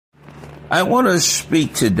I want to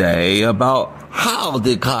speak today about how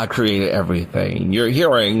did God create everything. You're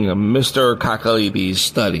hearing Mr. Kakoulides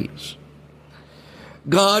studies.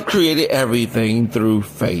 God created everything through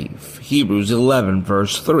faith. Hebrews 11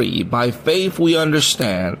 verse 3. By faith we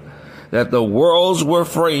understand that the worlds were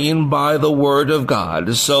framed by the word of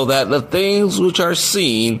God, so that the things which are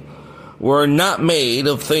seen were not made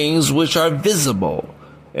of things which are visible.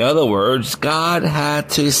 In other words, God had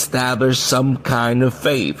to establish some kind of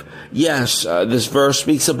faith. Yes, this verse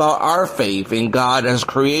speaks about our faith in God as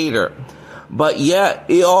creator, but yet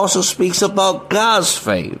it also speaks about God's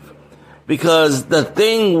faith, because the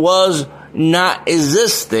thing was not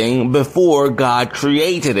existing before God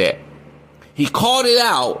created it. He called it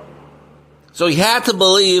out, so he had to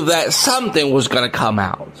believe that something was going to come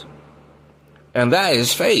out, and that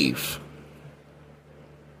is faith.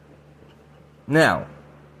 Now,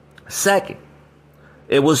 second,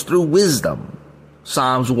 it was through wisdom.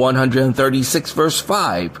 Psalms 136 verse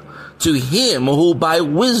 5. To him who by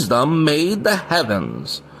wisdom made the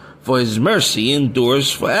heavens, for his mercy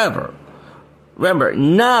endures forever. Remember,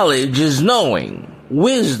 knowledge is knowing.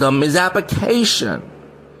 Wisdom is application.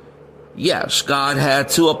 Yes, God had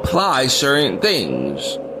to apply certain things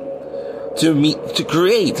to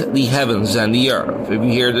create the heavens and the earth. If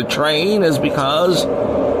you hear the train, it's because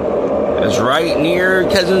it's right near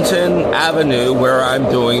Kensington Avenue where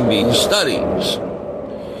I'm doing these studies.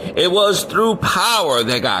 It was through power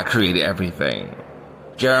that God created everything.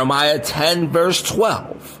 Jeremiah 10 verse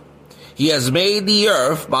 12. He has made the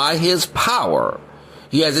earth by his power.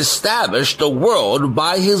 He has established the world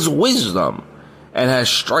by his wisdom, and has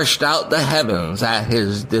stretched out the heavens at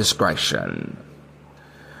his discretion.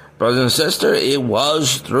 Brothers and sisters, it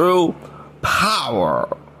was through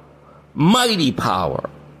power, mighty power,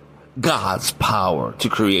 God's power to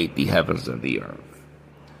create the heavens and the earth.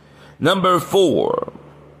 Number 4,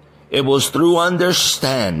 it was through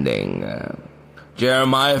understanding.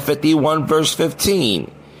 Jeremiah 51 verse 15.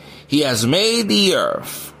 He has made the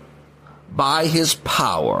earth by his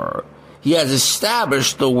power. He has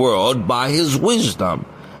established the world by his wisdom,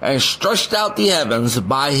 and stretched out the heavens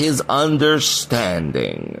by his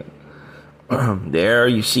understanding. There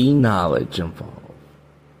you see knowledge involved.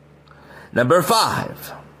 Number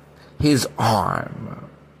 5, his arm.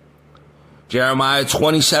 Jeremiah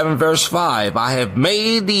 27 verse 5. I have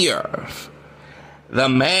made the earth, the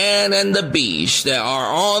man and the beast that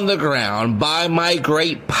are on the ground, by my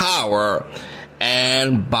great power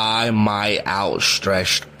and by my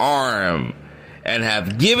outstretched arm, and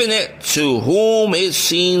have given it to whom it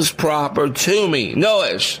seems proper to me.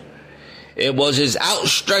 Notice, it was his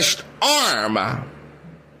outstretched arm.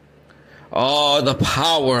 Oh, the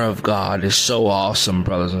power of God is so awesome,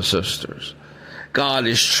 brothers and sisters. God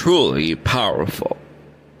is truly powerful.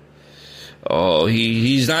 Oh,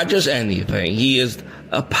 he's not just anything. He is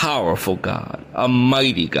a powerful God, a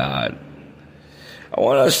mighty God. I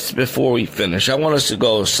want us, before we finish, I want us to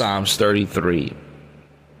go to Psalms 33,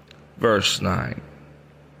 verse 9.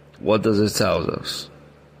 What does it tell us?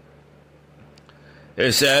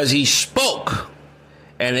 It says, he spoke,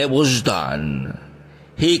 and it was done.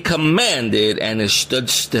 He commanded, and it stood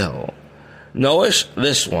still. Notice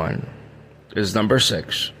this one is number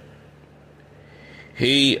 6.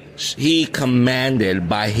 He commanded.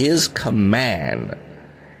 By his command,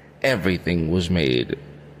 everything was made.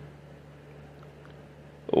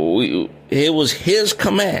 It was his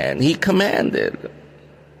command. He commanded,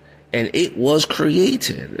 and it was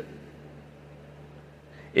created.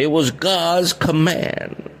 It was God's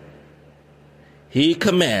command. He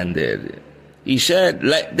commanded. He said,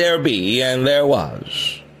 let there be, and there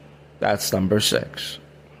was. That's number 6.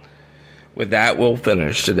 With that, we'll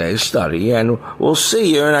finish today's study, and we'll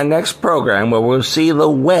see you in our next program, where we'll see the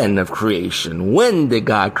when of creation. When did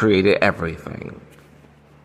God create everything?